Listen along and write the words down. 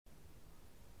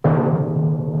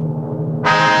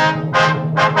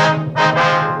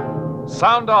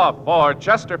Sound off for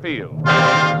Chesterfield.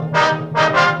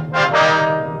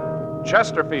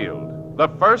 Chesterfield, the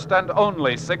first and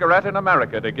only cigarette in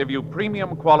America to give you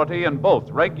premium quality in both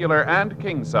regular and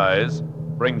king size,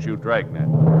 brings you Dragnet.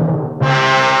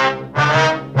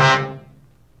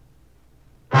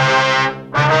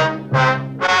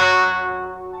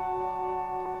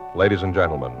 Ladies and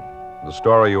gentlemen, the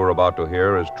story you are about to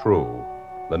hear is true.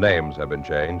 The names have been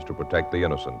changed to protect the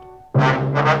innocent.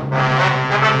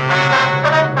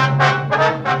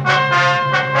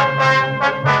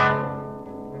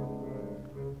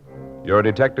 You're a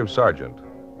detective sergeant.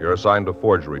 You're assigned to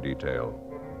forgery detail.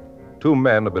 2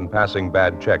 men have been passing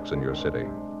bad checks in your city.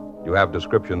 You have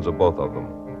descriptions of both of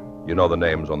them. You know the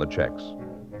names on the checks.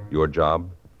 Your job,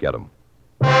 get them.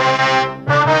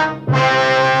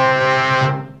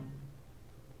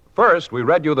 First, we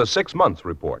read you the 6 months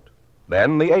report,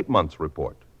 then the 8 months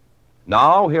report.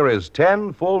 Now, here is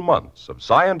 10 full months of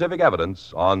scientific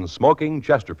evidence on smoking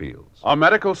Chesterfields. A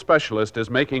medical specialist is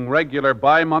making regular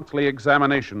bi-monthly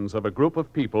examinations of a group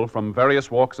of people from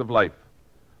various walks of life.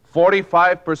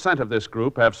 45% of this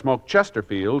group have smoked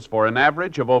Chesterfields for an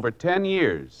average of over 10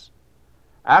 years.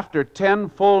 After 10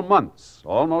 full months,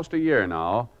 almost a year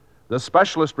now, the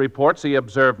specialist reports he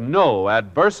observed no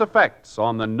adverse effects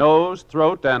on the nose,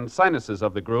 throat, and sinuses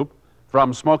of the group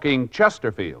from smoking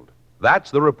Chesterfield. That's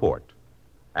the report.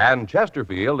 And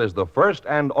Chesterfield is the first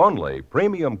and only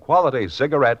premium quality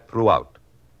cigarette throughout,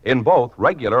 in both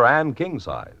regular and king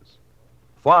size.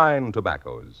 Fine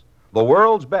tobaccos, the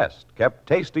world's best, kept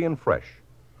tasty and fresh,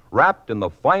 wrapped in the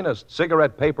finest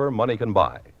cigarette paper money can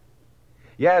buy.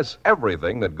 Yes,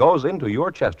 everything that goes into your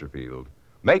Chesterfield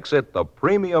makes it the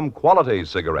premium quality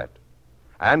cigarette.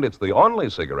 And it's the only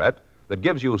cigarette that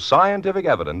gives you scientific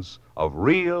evidence of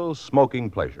real smoking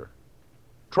pleasure.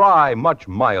 Try much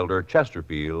milder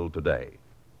Chesterfield today.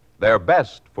 They're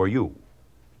best for you.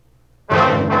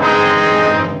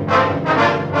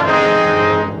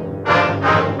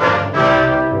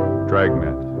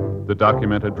 Dragnet, the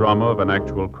documented drama of an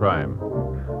actual crime.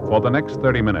 For the next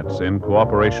 30 minutes, in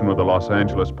cooperation with the Los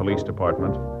Angeles Police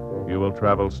Department, you will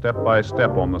travel step by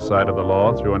step on the side of the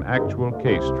law through an actual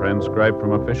case transcribed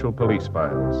from official police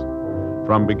files.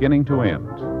 From beginning to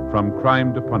end, from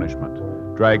crime to punishment,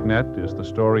 Dragnet is the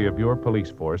story of your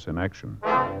police force in action.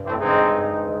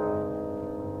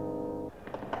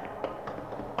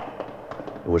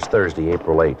 It was Thursday,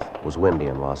 April 8th. It was windy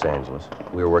in Los Angeles.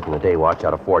 We were working a day watch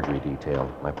out of forgery detail.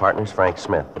 My partner's Frank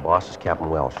Smith. The boss is Captain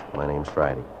Welsh. My name's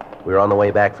Friday. We were on the way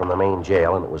back from the main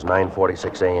jail, and it was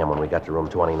 9:46 a.m. when we got to room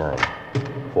 29.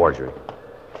 Forgery.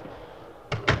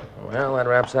 Well, that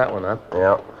wraps that one up.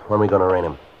 Yeah. When are we going to arraign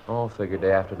him? Oh, figure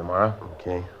day after tomorrow.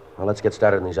 Okay. Well, let's get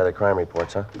started on these other crime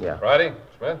reports, huh? Yeah. Friday,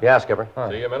 Smith? Yeah, Skipper.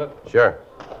 See you a minute? Sure.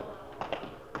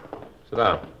 Sit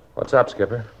down. What's up,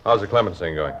 Skipper? How's the Clemens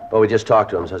thing going? Well, we just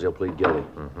talked to him. Says he'll plead guilty.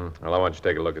 Mm-hmm. Well, I want you to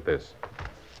take a look at this.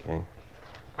 Okay.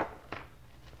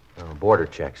 Oh, border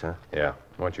checks, huh? Yeah.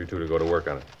 I want you two to go to work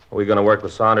on it. Are we going to work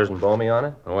with Saunders and Bomey on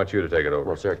it? I want you to take it over.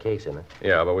 Well, is there a case in it?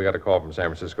 Yeah, but we got a call from San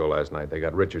Francisco last night. They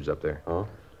got Richards up there. Oh?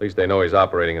 At least they know he's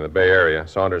operating in the Bay Area.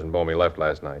 Saunders and Bomey left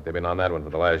last night. They've been on that one for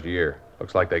the last year.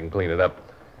 Looks like they can clean it up.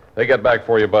 They get back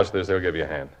for you, bust this, they'll give you a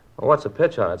hand. Well, what's the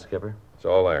pitch on it, Skipper? It's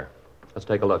all there. Let's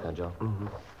take a look, huh, Joe? Mm-hmm.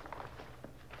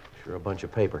 Sure a bunch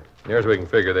of paper. Near as we can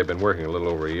figure, they've been working a little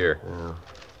over a year. Yeah.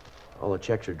 All the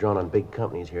checks are drawn on big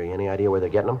companies here. You any idea where they're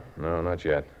getting them? No, not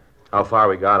yet. How far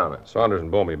we got on it? Saunders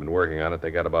and Bomey have been working on it.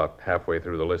 They got about halfway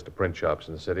through the list of print shops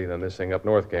in the city. Then this thing up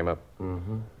north came up.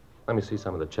 Mm-hmm. Let me see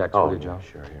some of the checks, Oh, will you, Joe?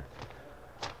 sure, here.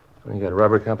 We got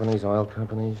rubber companies, oil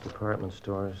companies, department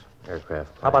stores,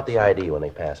 aircraft. How about the ID when they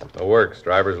pass them? The works,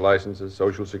 driver's licenses,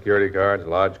 social security cards,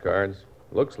 lodge cards.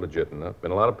 Looks legit enough.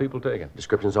 Been a lot of people taken.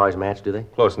 Descriptions always match, do they?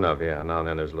 Close enough, yeah. Now and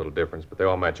then there's a little difference, but they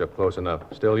all match up close enough.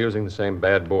 Still using the same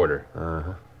bad border.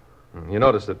 Uh-huh. You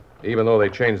notice that even though they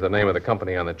changed the name of the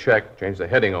company on the check, changed the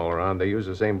heading all around, they use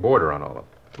the same border on all of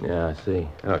them. Yeah, I see.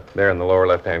 Look, there in the lower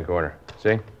left-hand corner.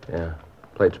 See? Yeah.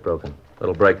 Plate's broken.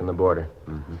 Little break in the border.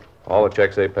 Mm-hmm. All the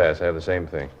checks they pass have the same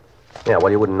thing. Yeah,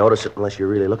 well, you wouldn't notice it unless you're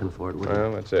really looking for it, would you?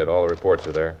 Well, that's it. All the reports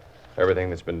are there. Everything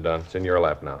that's been done. It's in your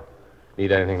lap now.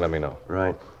 Need anything, let me know.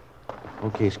 Right.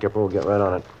 Okay, Skipper, we'll get right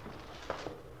on it.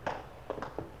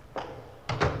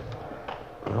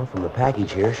 Well, from the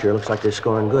package here, sure looks like they're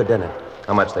scoring good, doesn't it?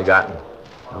 How much they gotten?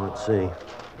 Well, let's see.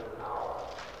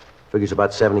 Figures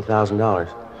about $70,000.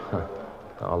 Huh.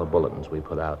 All the bulletins we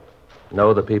put out.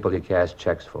 Know the people you cash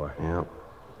checks for. Yeah,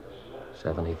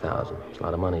 70,000. It's a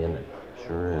lot of money, isn't it?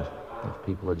 sure is. If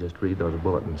people would just read those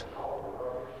bulletins.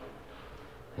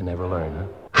 They never learn, huh?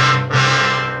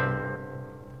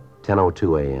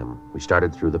 10:02 a.m. We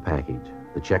started through the package.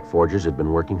 The check forgers had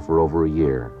been working for over a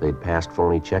year. They'd passed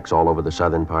phony checks all over the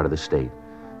southern part of the state.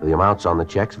 The amounts on the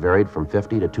checks varied from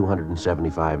 $50 to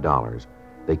 $275.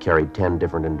 They carried 10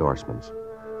 different endorsements.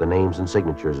 The names and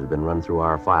signatures had been run through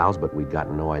our files, but we'd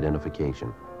gotten no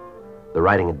identification. The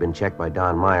writing had been checked by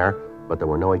Don Meyer, but there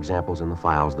were no examples in the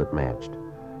files that matched.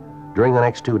 During the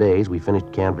next 2 days, we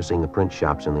finished canvassing the print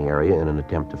shops in the area in an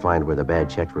attempt to find where the bad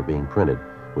checks were being printed.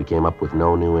 We came up with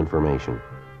no new information.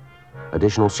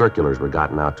 Additional circulars were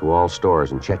gotten out to all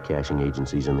stores and check cashing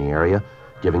agencies in the area,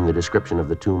 giving the description of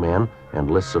the two men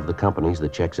and lists of the companies the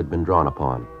checks had been drawn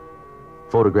upon.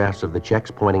 Photographs of the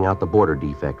checks pointing out the border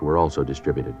defect were also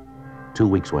distributed. 2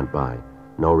 weeks went by.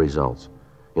 No results.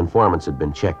 Informants had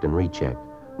been checked and rechecked.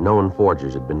 Known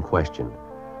forgers had been questioned.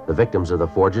 The victims of the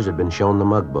forgers had been shown the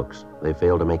mug books. They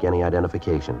failed to make any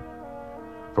identification.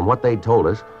 From what they'd told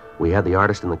us, we had the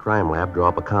artist in the crime lab draw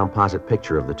up a composite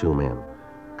picture of the two men.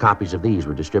 Copies of these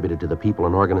were distributed to the people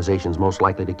and organizations most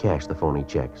likely to cash the phony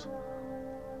checks.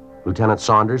 Lieutenant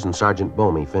Saunders and Sergeant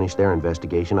Bomey finished their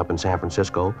investigation up in San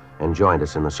Francisco and joined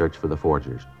us in the search for the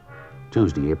forgers.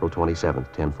 Tuesday, April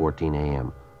 27th, 10:14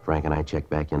 a.m. Frank and I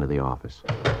checked back into the office.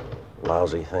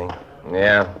 Lousy thing.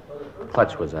 Yeah.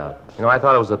 Clutch was out. You know, I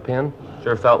thought it was a pin.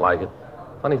 Sure felt like it.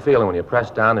 Funny feeling when you press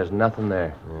down, there's nothing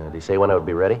there. Did he say when it would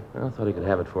be ready? I thought he could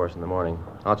have it for us in the morning.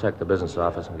 I'll check the business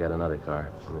office and get another car.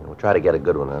 We'll try to get a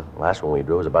good one. The last one we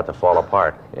drew was about to fall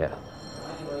apart. Yeah.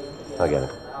 I'll get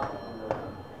it.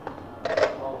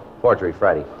 Forgery,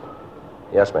 Friday.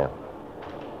 Yes, ma'am.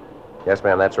 Yes,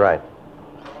 ma'am, that's right.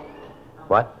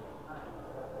 What?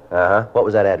 Uh-huh. What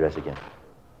was that address again?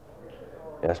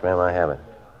 Yes, ma'am, I have it.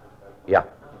 Yeah.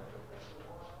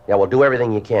 Yeah, well, do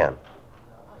everything you can.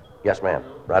 Yes, ma'am.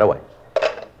 Right away.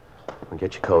 Well,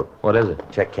 get your coat. What is it?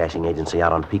 Check cashing agency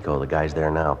out on Pico. The guy's there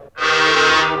now.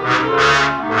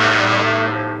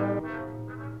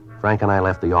 Frank and I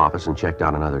left the office and checked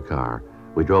out another car.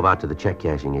 We drove out to the check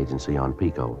cashing agency on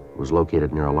Pico. It was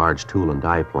located near a large tool and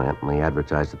die plant, and they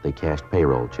advertised that they cashed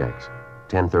payroll checks.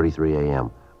 10:33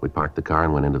 a.m. We parked the car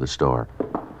and went into the store.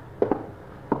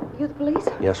 You the police?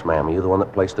 Yes, ma'am. Are you the one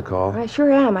that placed the call? I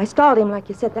sure am. I stalled him like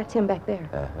you said. That's him back there.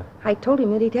 Uh-huh. I told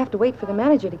him that he'd have to wait for the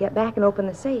manager to get back and open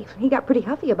the safe. He got pretty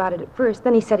huffy about it at first.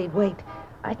 Then he said he'd wait.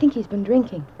 I think he's been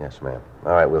drinking. Yes, ma'am.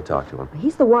 All right, we'll talk to him.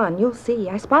 He's the one. You'll see.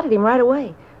 I spotted him right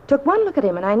away. Took one look at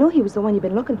him, and I knew he was the one you've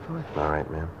been looking for. All right,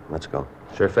 ma'am. Let's go.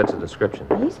 Sure fits the description.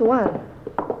 He's the one.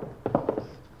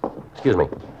 Excuse me.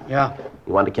 Yeah.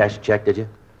 You wanted to cash a check, did you?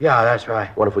 Yeah, that's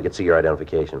right. What if we could see your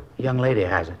identification? The young lady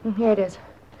has it. And here it is.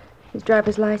 His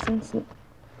driver's license and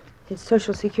his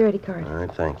Social Security card. All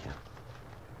right, thank you.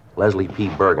 Leslie P.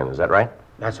 Bergen, is that right?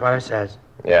 That's what it says.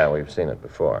 Yeah, we've seen it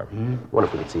before. What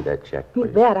if we could see that check, You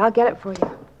please? bet. I'll get it for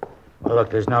you. Well,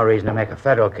 look, there's no reason to make a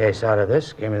federal case out of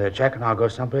this. Give me the check and I'll go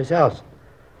someplace else.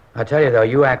 I tell you, though,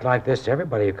 you act like this to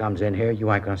everybody who comes in here,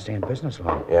 you ain't going to stay in business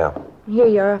long. Yeah. Here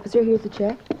you are, officer. Here's the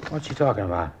check. What's she talking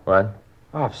about? What?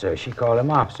 Officer. She called him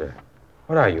officer.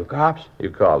 What are you, cops? You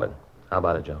called it. How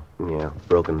about it, Joe? Yeah,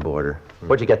 broken border.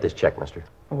 Where'd you get this check, mister?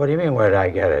 Well, what do you mean, where did I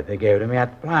get it? They gave it to me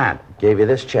at the plant. Gave you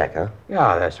this check, huh?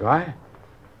 Yeah, that's right.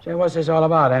 Say, what's this all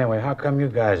about anyway? How come you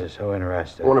guys are so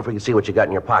interested? I wonder if we could see what you got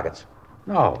in your pockets.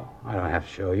 No, I don't have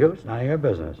to show you. It's none of your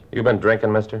business. You been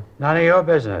drinking, mister? None of your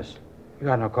business. You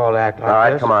got no call to act like All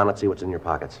right, this. come on, let's see what's in your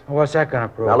pockets. Well, what's that going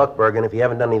to prove? Now, look, Bergen, if you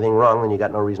haven't done anything wrong, then you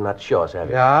got no reason not to show us, have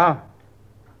you? Yeah?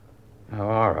 Oh,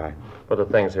 all right. Put the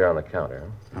things here on the counter.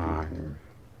 All right.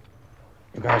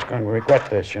 You guys going to regret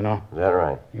this, you know. Is that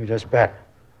right? You just bet.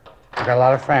 I got a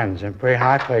lot of friends in pretty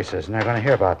high places, and they're going to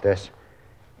hear about this.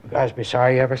 You guys be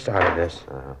sorry you ever started this.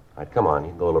 All right, come on. You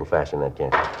can go a little faster than that,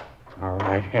 can't you? All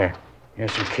right, here.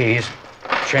 Here's some keys,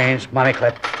 change, money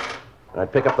clip. All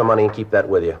right, pick up the money and keep that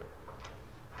with you.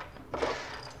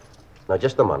 No,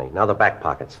 just the money. Now the back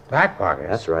pockets. Back pockets.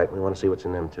 That's right. We want to see what's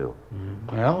in them, too.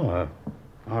 Well,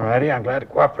 all righty. I'm glad to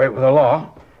cooperate with the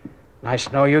law. Nice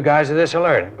to know you guys are this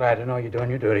alert. I'm glad to know you're doing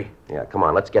your duty. Yeah, come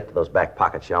on. Let's get to those back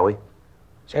pockets, shall we?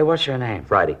 Say, what's your name?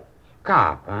 Friday.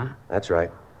 Cop, huh? That's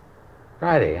right.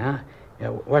 Friday, huh? Yeah,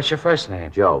 what's your first name?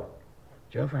 Joe.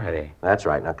 Joe Friday. That's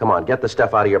right. Now, come on. Get the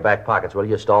stuff out of your back pockets, will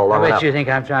you? Stall long I bet enough. you think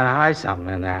I'm trying to hide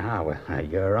something in there, huh? Well,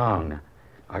 you're wrong. Now,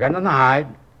 I got nothing to hide.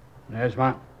 There's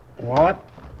my wallet,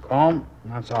 comb,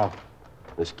 that's all.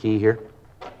 This key here.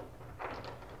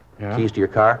 Yeah? Keys to your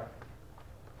car.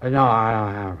 No, I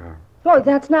don't have her. Oh,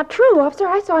 that's not true, officer.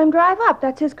 I saw him drive up.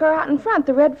 That's his car out in front,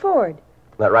 the red Ford.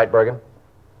 Is that right, Bergen?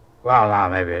 Well, now,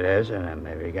 maybe it is, and then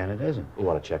maybe again it isn't. You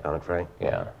want to check on it, Frank?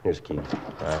 Yeah. Here's the keys.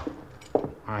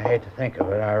 I hate to think of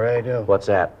it, I really do. What's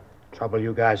that? Trouble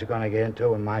you guys are going to get into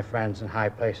when my friends in high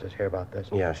places hear about this.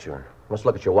 Yeah, sure. Let's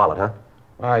look at your wallet, huh?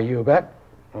 Why, you bet.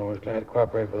 Always glad to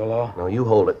cooperate with the law. No, you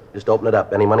hold it. Just open it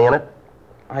up. Any money in it?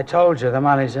 I told you the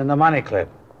money's in the money clip.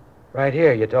 Right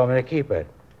here. You told me to keep it.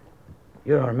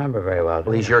 You don't remember very well, do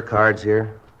Well, you? these your cards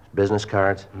here? Business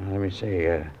cards? Let me see.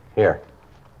 Here.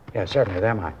 Yeah, certainly.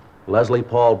 They're mine. Leslie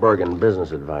Paul Bergen,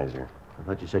 business advisor. I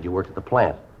thought you said you worked at the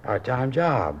plant. Part-time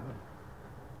job.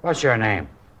 What's your name?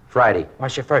 Friday.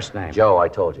 What's your first name? Joe, I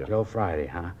told you. Joe Friday,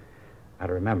 huh? I'd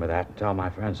remember that and tell my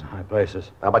friends in high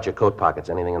places. How about your coat pockets?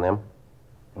 Anything in them?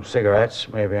 Well, cigarettes,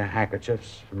 maybe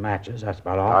handkerchiefs, matches. That's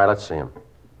about all. All right, let's see them.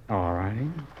 All righty.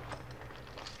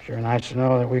 Sure nice to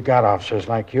know that we got officers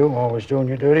like you, always doing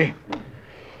your duty.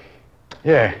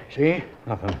 Yeah, see?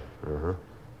 Nothing.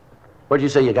 Where'd you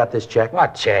say you got this check?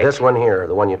 What check? This one here,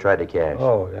 the one you tried to cash.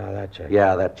 Oh, yeah, that check.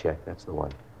 Yeah, that check. That's the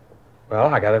one.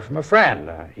 Well, I got it from a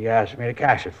friend. He asked me to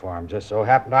cash it for him. Just so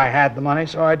happened I had the money,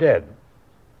 so I did.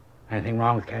 Anything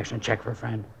wrong with cashing a check for a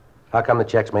friend? How come the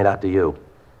check's made out to you?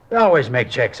 They always make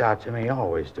checks out to me.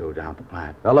 Always do down at the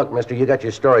plant. Now, look, mister, you got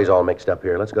your stories all mixed up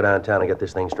here. Let's go downtown and get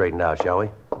this thing straightened out, shall we?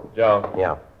 Joe,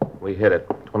 Yeah. we hit it.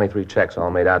 23 checks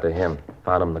all made out to him.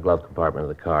 Found them in the glove compartment of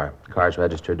the car. Car's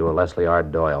registered to a Leslie R.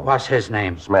 Doyle. What's his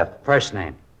name? Smith. First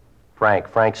name.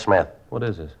 Frank Smith. What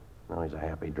is this? No, he's a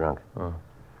happy drunk. Oh.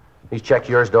 These checks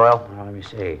yours, Doyle? Well, let me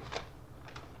see.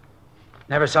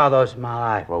 Never saw those in my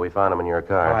life. Well, we found them in your Oh,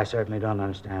 car. I certainly don't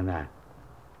understand that.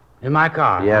 In my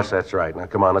car? Yes, that's right. Now,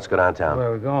 come on, let's go downtown. Where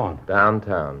are we going?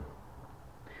 Downtown.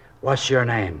 What's your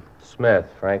name? Smith,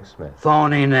 Frank Smith.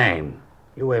 Phony name.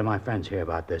 You wait till my friends hear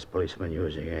about this, policeman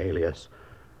using your alias.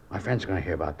 My friends are going to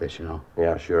hear about this, you know.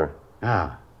 Yeah, sure.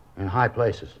 Ah, in high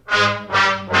places.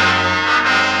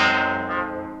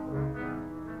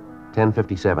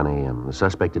 10:57 a.m. The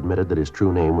suspect admitted that his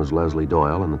true name was Leslie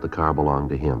Doyle and that the car belonged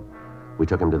to him. We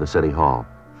took him to the city hall.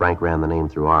 Frank ran the name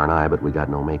through R&I, but we got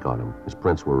no make on him. His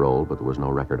prints were rolled, but there was no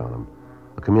record on him.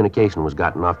 A communication was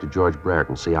gotten off to George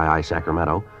Brereton, CII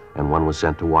Sacramento, and one was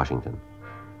sent to Washington.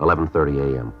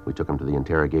 11:30 a.m. We took him to the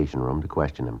interrogation room to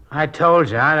question him. I told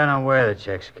you, I don't know where the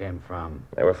checks came from.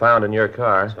 They were found in your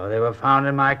car. So they were found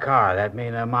in my car. That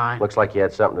mean they're mine? Looks like you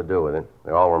had something to do with it.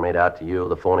 They all were made out to you,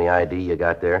 the phony ID you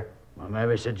got there. Well,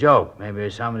 maybe it's a joke. Maybe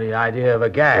it's somebody's idea of a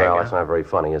gag. Well, huh? that's not very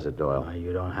funny, is it, Doyle? Well,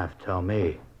 you don't have to tell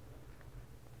me.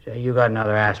 Say, you got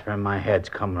another aspirin, my head's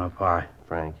coming apart.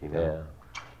 Frank, you got Yeah.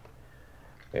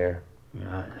 Here.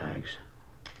 Yeah, thanks.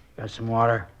 Got some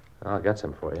water? I'll get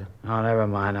some for you. No, never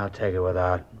mind. I'll take it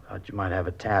without. Thought you might have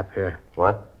a tap here.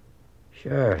 What?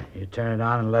 Sure. You turn it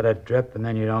on and let it drip, and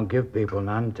then you don't give people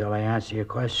none until they answer your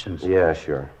questions. Yeah,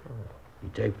 sure. You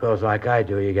take pills like I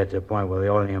do, you get to the point where the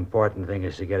only important thing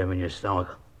is to get them in your stomach.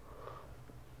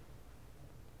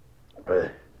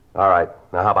 All right.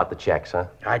 Now, how about the checks, huh?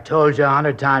 I told you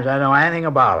 100 times I don't know anything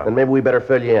about Then them. maybe we better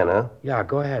fill you in, huh? Yeah,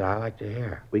 go ahead. I like to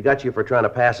hear. We got you for trying to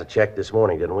pass a check this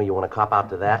morning, didn't we? You want to cop out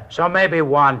to that? So maybe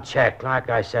one check. Like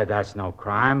I said, that's no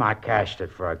crime. I cashed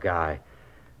it for a guy.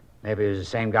 Maybe it was the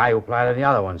same guy who planted the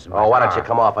other ones in my Oh, why don't car. you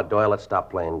come off it, Doyle? Let's stop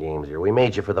playing games here. We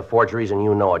made you for the forgeries, and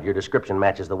you know it. Your description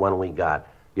matches the one we got.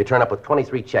 You turn up with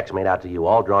 23 checks made out to you,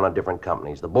 all drawn on different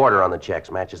companies. The border on the checks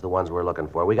matches the ones we're looking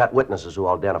for. We got witnesses who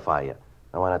identify you.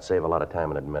 Now, why not save a lot of time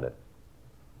and admit it?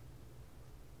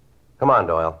 Come on,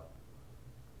 Doyle.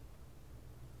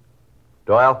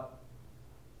 Doyle?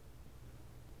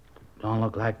 Don't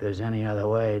look like there's any other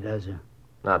way, does it?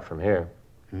 Not from here.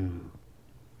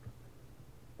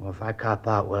 Well, if I cop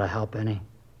out, will it help any?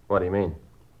 What do you mean?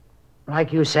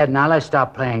 Like you said, now let's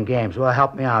stop playing games. Will it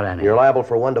help me out any? You're liable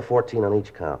for 1 to 14 on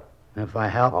each count. If I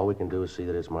help? All we can do is see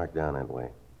that it's marked down that way.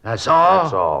 That's all?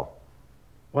 That's all.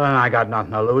 Well, then I got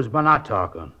nothing to lose by not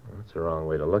talking. That's the wrong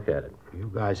way to look at it. You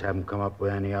guys haven't come up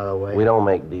with any other way? We don't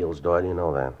make deals, Doyle. You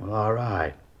know that. Well, all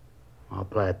right. I'll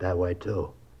play it that way,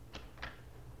 too.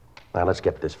 Now, let's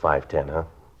get this 510, huh?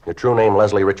 Your true name,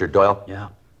 Leslie Richard Doyle? Yeah.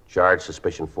 Charge,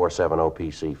 suspicion 470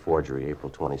 PC, forgery, April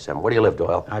 27. Where do you live,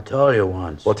 Doyle? I told you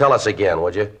once. Well, tell us again,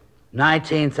 would you?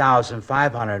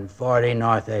 19,540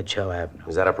 North Edge Hill Avenue.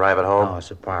 Is that a private home? No, it's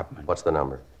an apartment. What's the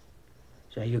number?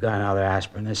 Say, you got another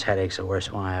aspirin. This headache's the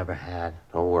worst one I ever had.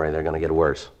 Don't worry, they're going to get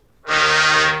worse.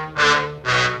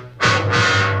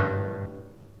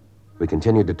 We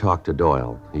continued to talk to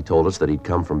Doyle. He told us that he'd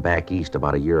come from back east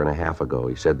about a year and a half ago.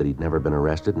 He said that he'd never been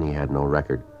arrested and he had no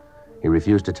record. He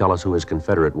refused to tell us who his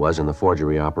confederate was in the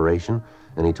forgery operation,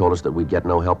 and he told us that we'd get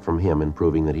no help from him in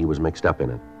proving that he was mixed up in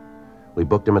it. We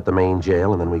booked him at the main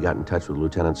jail, and then we got in touch with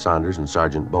Lieutenant Saunders and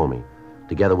Sergeant Bomey.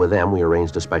 Together with them, we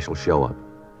arranged a special show-up.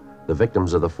 The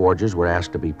victims of the forgers were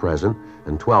asked to be present,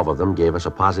 and 12 of them gave us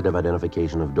a positive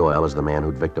identification of Doyle as the man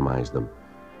who'd victimized them.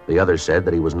 The others said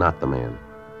that he was not the man.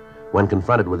 When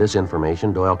confronted with this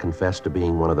information, Doyle confessed to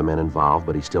being one of the men involved,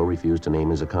 but he still refused to name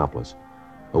his accomplice.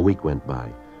 A week went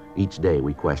by. Each day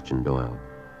we questioned Doyle.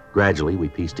 Gradually, we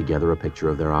pieced together a picture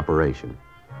of their operation.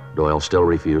 Doyle still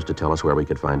refused to tell us where we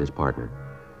could find his partner.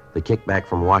 The kickback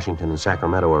from Washington and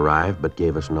Sacramento arrived, but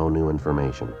gave us no new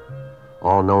information.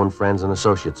 All known friends and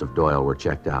associates of Doyle were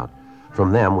checked out.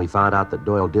 From them, we found out that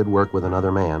Doyle did work with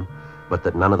another man, but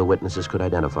that none of the witnesses could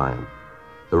identify him.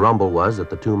 The rumble was that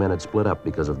the two men had split up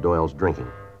because of Doyle's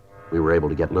drinking. We were able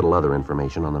to get little other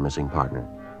information on the missing partner.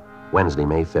 Wednesday,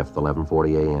 May 5th,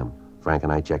 11:40 a.m. Frank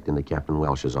and I checked into Captain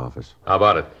Welsh's office. How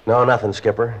about it? No, nothing,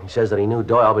 Skipper. He says that he knew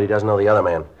Doyle, but he doesn't know the other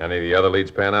man. Any of the other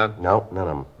leads pan out? No, none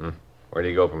of them. Where do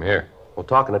you go from here? Well,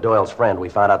 talking to Doyle's friend, we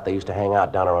found out they used to hang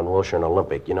out down around Wilshire and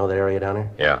Olympic. You know that area down there?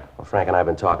 Yeah. Well, Frank and I have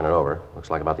been talking it over. Looks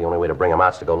like about the only way to bring him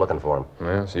out's to go looking for him.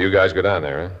 Yeah, so you guys go down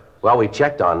there, huh? Well, we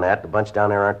checked on that. The bunch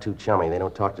down there aren't too chummy. They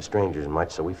don't talk to strangers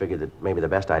much, so we figured that maybe the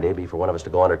best idea would be for one of us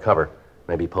to go undercover.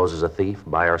 Maybe pose as a thief,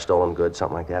 buy our stolen goods,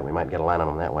 something like that. We might get a line on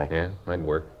them that way. Yeah, might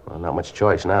work. Well, not much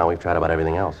choice now. We've tried about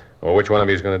everything else. Well, which one of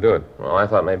you is going to do it? Well, I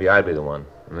thought maybe I'd be the one.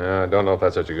 No, I don't know if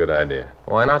that's such a good idea.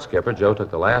 Why not, Skipper? Joe took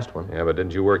the last one. Yeah, but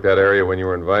didn't you work that area when you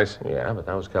were in Vice? Yeah, but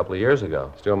that was a couple of years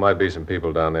ago. Still might be some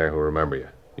people down there who remember you.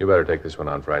 You better take this one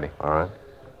on Friday. All right.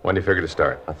 When do you figure to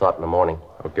start? I thought in the morning.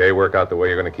 Okay, work out the way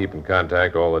you're going to keep in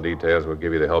contact. All the details will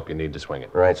give you the help you need to swing it.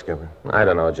 Right, Skipper. I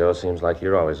don't know, Joe. Seems like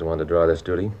you're always the one to draw this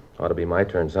duty. Ought to be my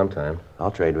turn sometime.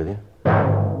 I'll trade with you.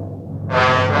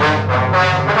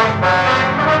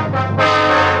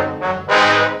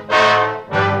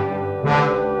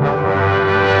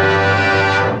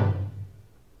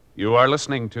 You are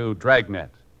listening to Dragnet,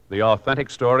 the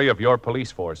authentic story of your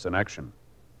police force in action.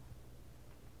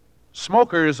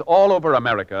 Smokers all over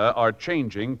America are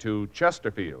changing to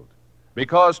Chesterfield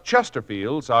because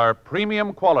Chesterfields are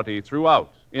premium quality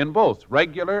throughout in both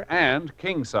regular and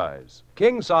king size.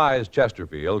 King-size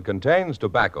Chesterfield contains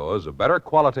tobaccos of better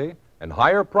quality and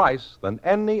higher price than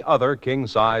any other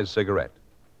king-size cigarette.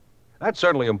 That's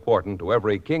certainly important to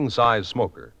every king-size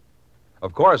smoker.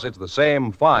 Of course, it's the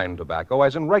same fine tobacco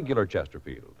as in regular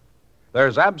Chesterfield.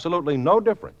 There's absolutely no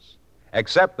difference,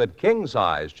 except that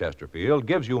king-size Chesterfield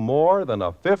gives you more than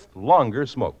a fifth longer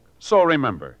smoke. So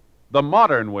remember, the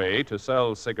modern way to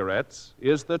sell cigarettes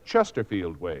is the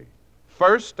Chesterfield way.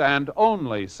 First and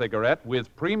only cigarette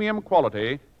with premium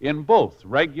quality in both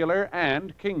regular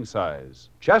and king size.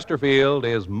 Chesterfield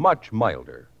is much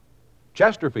milder.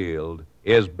 Chesterfield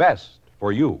is best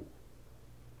for you.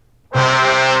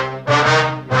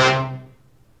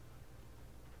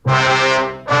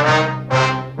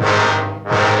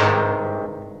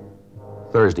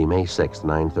 Thursday, May 6th,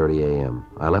 9:30 a.m.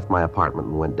 I left my apartment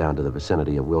and went down to the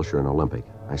vicinity of Wilshire and Olympic.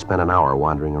 I spent an hour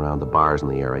wandering around the bars in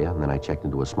the area, and then I checked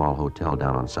into a small hotel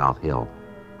down on South Hill.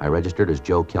 I registered as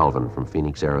Joe Kelvin from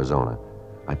Phoenix, Arizona.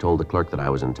 I told the clerk that I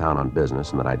was in town on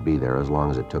business and that I'd be there as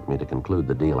long as it took me to conclude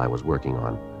the deal I was working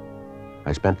on.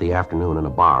 I spent the afternoon in a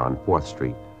bar on 4th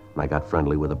Street, and I got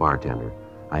friendly with the bartender.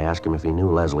 I asked him if he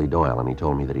knew Leslie Doyle, and he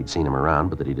told me that he'd seen him around,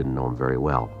 but that he didn't know him very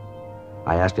well.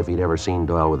 I asked if he'd ever seen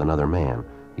Doyle with another man.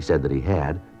 He said that he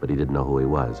had, but he didn't know who he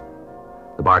was.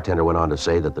 The bartender went on to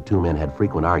say that the two men had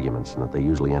frequent arguments and that they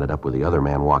usually ended up with the other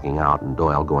man walking out and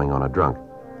Doyle going on a drunk.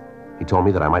 He told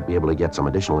me that I might be able to get some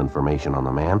additional information on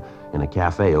the man in a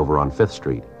cafe over on 5th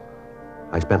Street.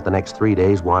 I spent the next 3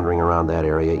 days wandering around that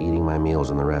area, eating my meals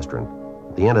in the restaurant.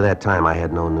 At the end of that time, I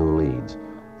had no new leads.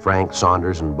 Frank,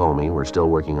 Saunders, and Bomey were still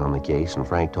working on the case, and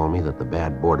Frank told me that the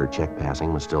bad border check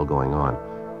passing was still going on.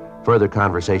 Further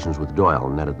conversations with Doyle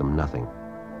netted them nothing.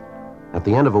 At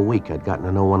the end of a week, I'd gotten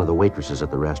to know one of the waitresses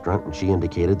at the restaurant, and she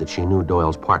indicated that she knew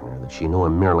Doyle's partner, that she knew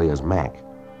him merely as Mac.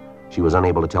 She was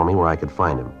unable to tell me where I could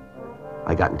find him.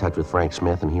 I got in touch with Frank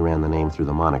Smith, and he ran the name through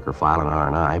the moniker file in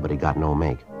R&I, but he got no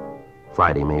make.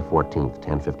 Friday, May 14th,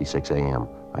 10:56 a.m.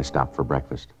 I stopped for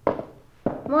breakfast.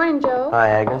 Morning, Joe. Hi,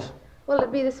 Agnes. What'll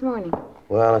it be this morning?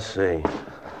 Well, let's see.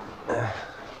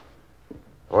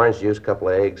 Orange juice, couple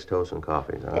of eggs, toast, and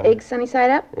coffee. All right? Eggs sunny side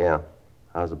up? Yeah.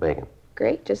 How's the bacon?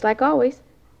 Great, just like always.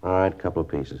 All right, couple of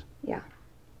pieces. Yeah.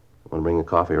 Want to bring the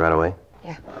coffee right away?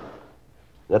 Yeah.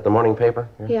 Is that the morning paper?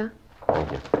 Here? Yeah.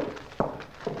 Thank you.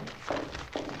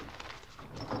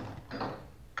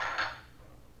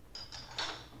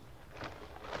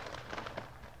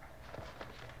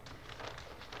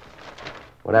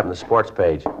 What happened to the sports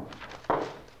page?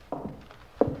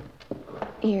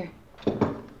 Here.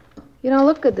 You don't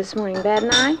look good this morning, bad an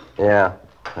eye? Yeah.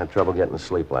 Had trouble getting to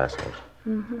sleep last night.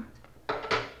 Mm-hmm.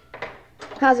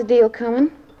 How's the deal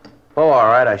coming? Oh, all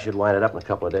right. I should wind it up in a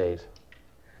couple of days.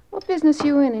 What business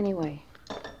you in, anyway?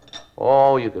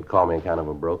 Oh, you could call me kind of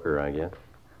a broker, I guess.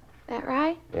 That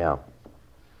right? Yeah.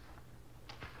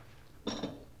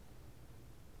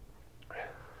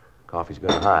 Coffee's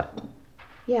good hot.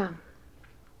 Yeah.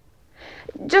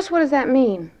 Just what does that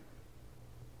mean,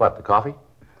 What, the coffee?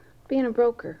 being a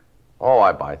broker? Oh,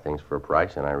 I buy things for a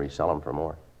price and I resell them for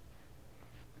more.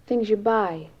 Things you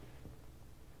buy.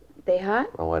 They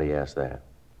hot? Well, why do you ask that?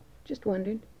 Just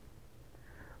wondered.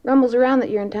 Rumbles around that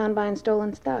you're in town buying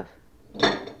stolen stuff.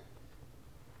 Is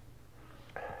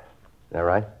that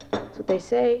right? That's what they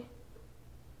say.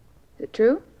 Is it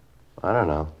true? I don't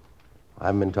know. I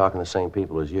haven't been talking to the same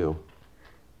people as you.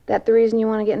 That the reason you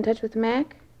want to get in touch with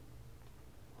Mac?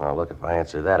 Well, look, if I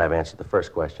answer that, I've answered the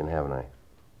first question, haven't I?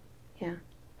 Yeah.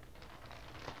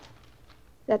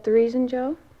 That the reason,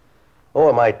 Joe? Oh,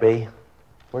 it might be.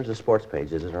 Where's the sports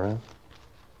page? Is it around?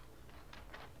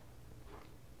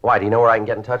 Why, do you know where I can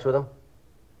get in touch with them?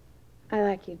 I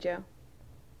like you, Joe.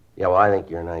 Yeah, well, I think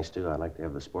you're nice, too. I'd like to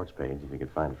have the sports page if you could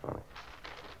find it for me.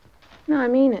 No, I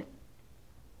mean it.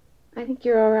 I think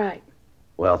you're all right.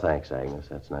 Well, thanks, Agnes.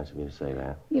 That's nice of you to say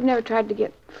that. You've never tried to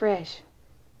get fresh.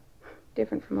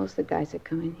 Different from most of the guys that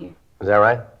come in here. Is that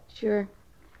right? Sure.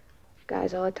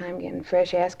 Guys all the time getting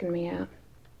fresh, asking me out.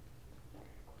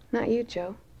 Not you,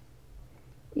 Joe.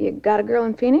 You got a girl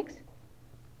in Phoenix?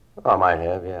 Oh, I might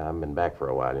have, yeah. I haven't been back for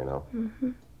a while, you know.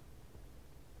 Mm-hmm.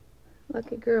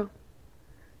 Lucky girl.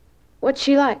 What's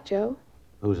she like, Joe?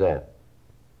 Who's that?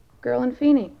 Girl in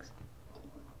Phoenix.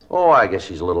 Oh, I guess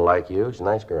she's a little like you. She's a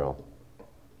nice girl.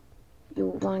 You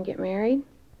want to get married?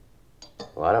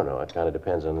 Well, I don't know. It kind of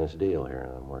depends on this deal here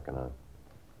I'm working on.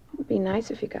 It'd be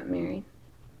nice if you got married.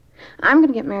 I'm going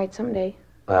to get married someday.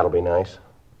 That'll be nice.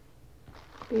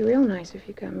 It'd be real nice if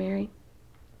you got married.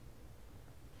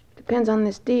 Depends on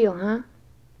this deal, huh?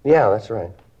 Yeah, that's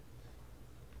right.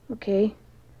 Okay.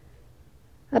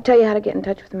 I'll tell you how to get in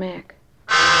touch with Mac.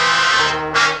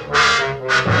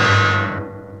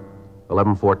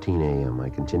 11:14 a.m. I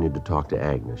continued to talk to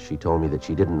Agnes. She told me that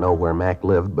she didn't know where Mac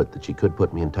lived, but that she could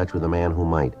put me in touch with a man who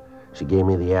might. She gave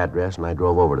me the address, and I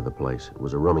drove over to the place. It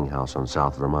was a rooming house on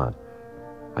South Vermont.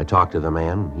 I talked to the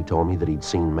man. He told me that he'd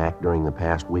seen Mac during the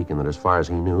past week and that as far as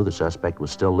he knew, the suspect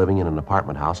was still living in an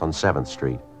apartment house on 7th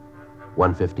Street.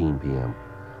 1:15 p.m.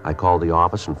 I called the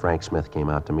office, and Frank Smith came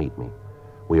out to meet me.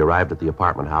 We arrived at the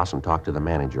apartment house and talked to the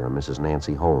manager, Mrs.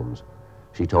 Nancy Holmes.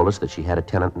 She told us that she had a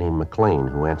tenant named McLean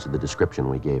who answered the description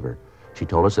we gave her. She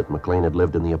told us that McLean had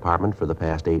lived in the apartment for the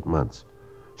past 8 months.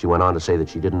 She went on to say that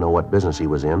she didn't know what business he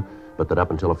was in, but that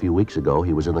up until a few weeks ago,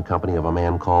 he was in the company of a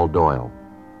man called Doyle.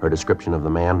 Her description of the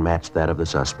man matched that of the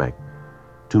suspect.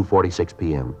 2:46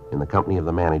 p.m. In the company of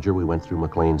the manager, we went through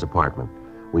McLean's apartment.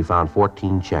 We found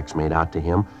 14 checks made out to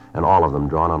him, and all of them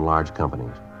drawn on large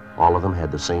companies. All of them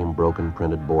had the same broken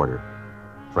printed border.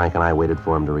 Frank and I waited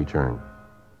for him to return.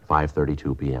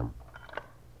 5:32 p.m.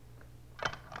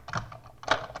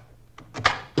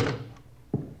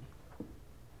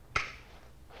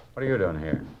 What are you doing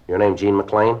here? Your name Gene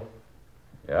McLean?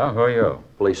 Yeah, who are you?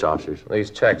 Police officers.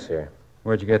 These checks here.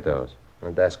 Where'd you get those? On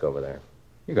the desk over there.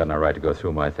 You got no right to go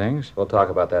through my things. We'll talk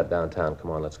about that downtown.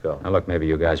 Come on, let's go. Now, look, maybe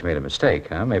you guys made a mistake,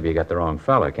 huh? Maybe you got the wrong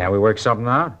fella. Can't we work something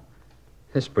out?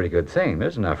 This is a pretty good thing.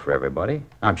 There's enough for everybody.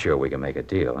 I'm sure we can make a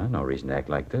deal, huh? No reason to act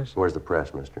like this. Where's the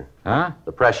press, mister? Huh?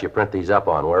 The press you print these up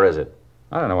on, where is it?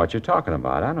 I don't know what you're talking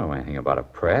about. I don't know anything about a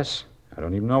press. I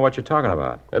don't even know what you're talking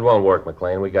about. It won't work,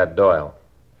 McLean. We got Doyle.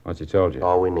 What's he told you?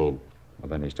 All we need. Well,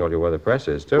 then he's told you where the press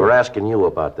is, too. We're asking you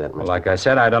about that, mister. Well, like I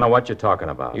said, I don't know what you're talking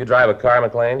about. You drive a car,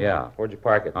 McLean? Yeah. Where'd you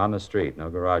park it? On the street. No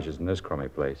garages in this crummy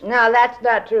place. No, that's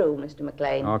not true, Mr.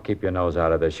 McLean. Oh, keep your nose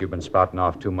out of this. You've been spouting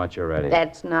off too much already.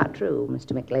 That's not true,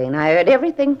 Mr. McLean. I heard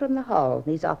everything from the hall.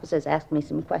 These officers asked me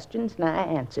some questions, and I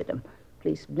answered them.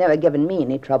 Police have never given me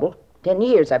any trouble. 10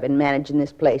 years I've been managing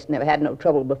this place. Never had no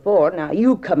trouble before. Now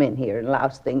you come in here and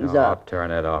louse things up. Turn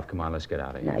it off. Come on, let's get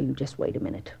out of here. Now, you just wait a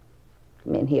minute.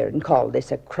 Come in here and call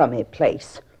this a crummy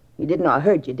place. You didn't know I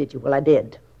heard you, did you? Well, I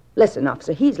did. Listen,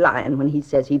 officer, he's lying when he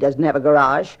says he doesn't have a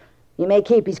garage. He may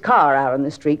keep his car out on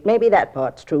the street. Maybe that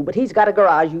part's true, but he's got a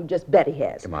garage. You just bet he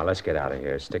has. Come on, let's get out of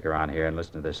here. Stick around here and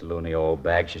listen to this loony old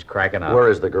bag. She's cracking up. Where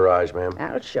is the garage, ma'am?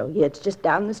 I'll show you. It's just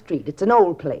down the street. It's an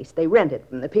old place. They rent it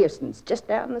from the Pearsons just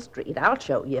down the street. I'll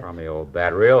show you. Crummy old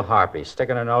bat. Real harpy.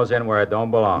 Sticking her nose in where it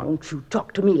don't belong. Don't you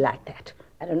talk to me like that.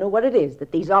 I don't know what it is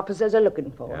that these officers are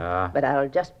looking for. Yeah? But I'll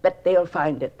just bet they'll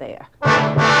find it there.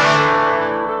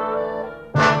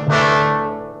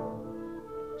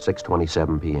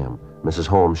 6:27 p.m. Mrs.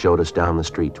 Holmes showed us down the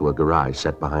street to a garage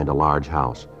set behind a large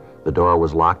house. The door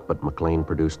was locked, but McLean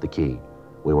produced the key.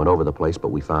 We went over the place, but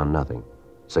we found nothing.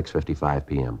 6:55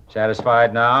 p.m.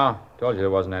 Satisfied now? Told you there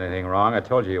wasn't anything wrong. I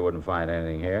told you wouldn't find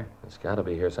anything here. It's got to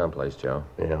be here someplace, Joe.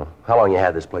 Yeah. How long you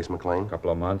had this place, McLean? A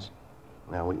couple of months.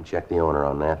 Now, we can check the owner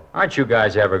on that. Aren't you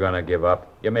guys ever going to give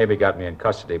up? You maybe got me in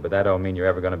custody, but that don't mean you're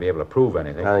ever going to be able to prove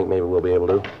anything. I think maybe we'll be able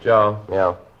to. Joe,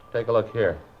 Yeah. take a look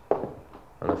here.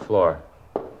 On the floor.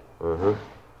 Mm-hmm.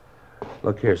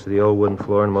 Look here, see the old wooden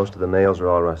floor, and most of the nails are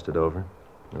all rusted over.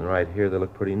 And right here, they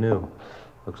look pretty new.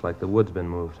 Looks like the wood's been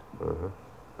moved. Mm-hmm.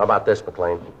 How about this,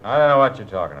 McLean? I don't know what you're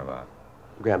talking about.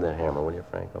 Grab that hammer, will you,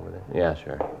 Frank, over there? Yeah,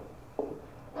 sure.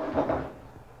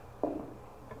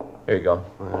 Here you go.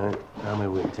 All right. Now maybe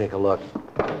we can take a look.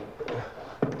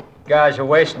 Guys, you're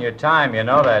wasting your time. You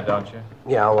know that, don't you?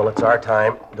 Yeah, well, it's our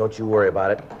time. Don't you worry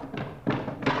about it.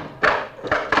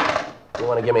 You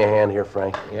want to give me a hand here,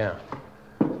 Frank? Yeah.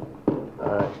 All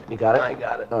right. You got it? I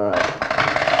got it. All right.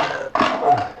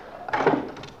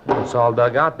 It's all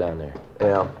dug out down there.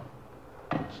 Yeah.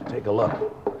 Let's take a look.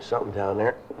 There's something down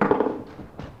there.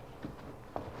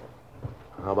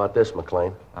 How about this,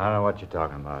 McLean? I don't know what you're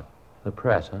talking about. The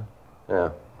press, huh? Yeah.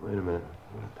 Wait a minute.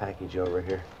 A package over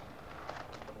here.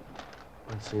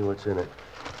 Let's see what's in it.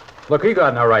 Look, you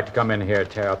got no right to come in here and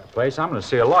tear up the place. I'm going to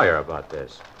see a lawyer about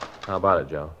this. How about it,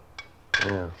 Joe?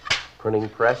 Yeah. Printing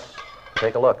press.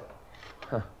 Take a look.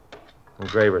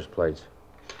 Engraver's plates.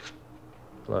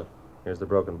 Look, here's the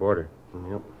broken border.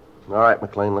 Yep. All right,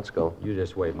 McLean, let's go. You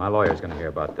just wait. My lawyer's going to hear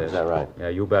about this. Is that right? Yeah,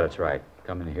 you bet it's right.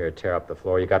 Come in here, tear up the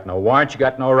floor. You got no warrant, you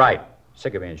got no right.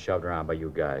 Sick of being shoved around by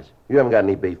you guys. You haven't got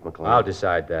any beef, McLean. I'll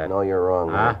decide that. No, you're wrong.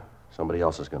 Huh? Man. Somebody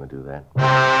else is going to do that.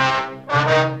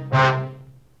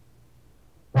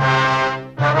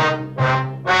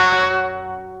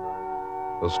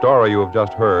 The story you have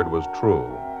just heard was true.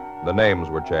 The names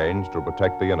were changed to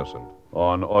protect the innocent.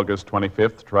 On August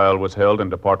 25th, trial was held in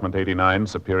Department 89,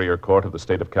 Superior Court of the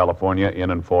State of California,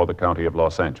 in and for the County of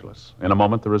Los Angeles. In a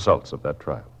moment, the results of that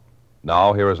trial.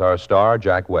 Now, here is our star,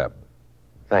 Jack Webb.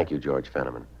 Thank you, George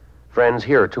Fenneman. Friends,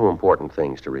 here are two important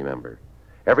things to remember.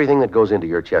 Everything that goes into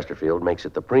your Chesterfield makes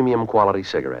it the premium quality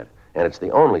cigarette, and it's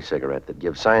the only cigarette that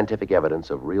gives scientific evidence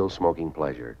of real smoking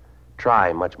pleasure.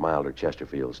 Try much milder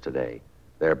Chesterfields today.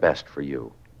 They're best for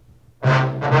you.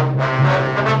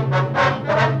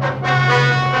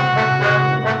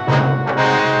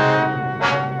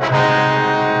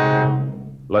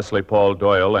 Leslie Paul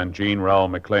Doyle and Jean Rowell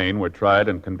McLean were tried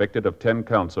and convicted of 10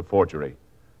 counts of forgery.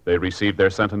 They received their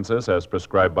sentences as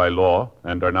prescribed by law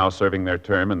and are now serving their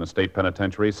term in the state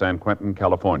penitentiary, San Quentin,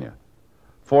 California.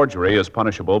 Forgery is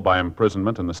punishable by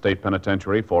imprisonment in the state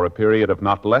penitentiary for a period of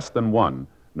not less than 1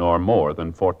 nor more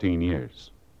than 14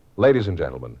 years. Ladies and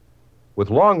gentlemen, with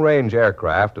long-range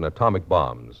aircraft and atomic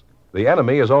bombs, the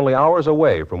enemy is only hours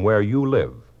away from where you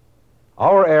live.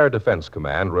 Our Air Defense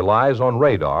Command relies on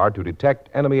radar to detect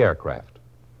enemy aircraft.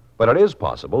 But it is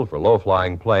possible for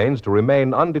low-flying planes to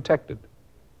remain undetected.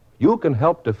 You can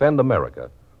help defend America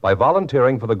by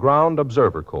volunteering for the Ground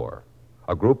Observer Corps,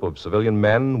 a group of civilian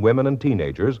men, women, and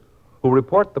teenagers who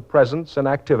report the presence and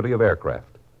activity of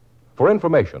aircraft. For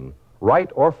information,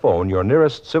 write or phone your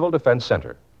nearest Civil Defense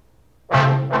Center.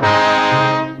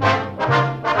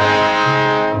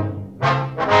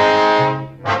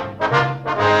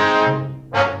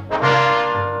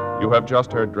 You have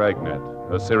just heard Dragnet,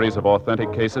 a series of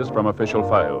authentic cases from official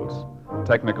files.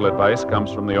 Technical advice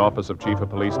comes from the Office of Chief of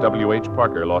Police W.H.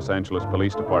 Parker, Los Angeles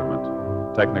Police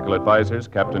Department. Technical advisors,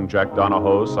 Captain Jack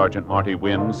Donahoe, Sergeant Marty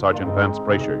Wynn, Sergeant Vance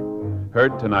Brasher.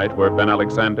 Heard tonight were Ben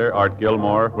Alexander, Art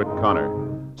Gilmore, Whit Connor.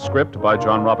 Script by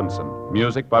John Robinson.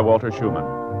 Music by Walter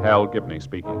Schumann. Hal Gibney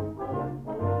speaking.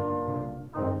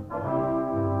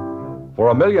 For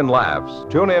a million laughs,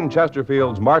 tune in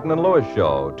Chesterfield's Martin and Lewis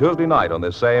show Tuesday night on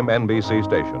this same NBC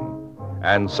station.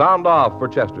 And sound off for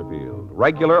Chesterfield,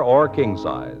 regular or king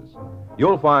size.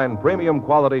 You'll find premium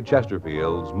quality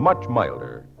Chesterfields much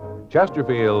milder.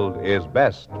 Chesterfield is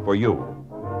best for you.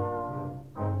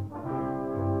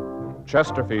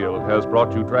 Chesterfield has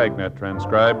brought you Dragnet,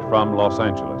 transcribed from Los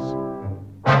Angeles.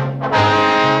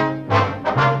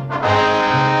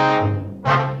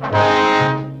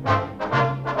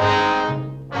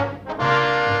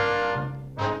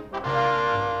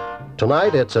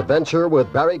 Tonight, it's Adventure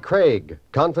with Barry Craig,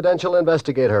 confidential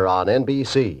investigator on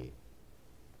NBC.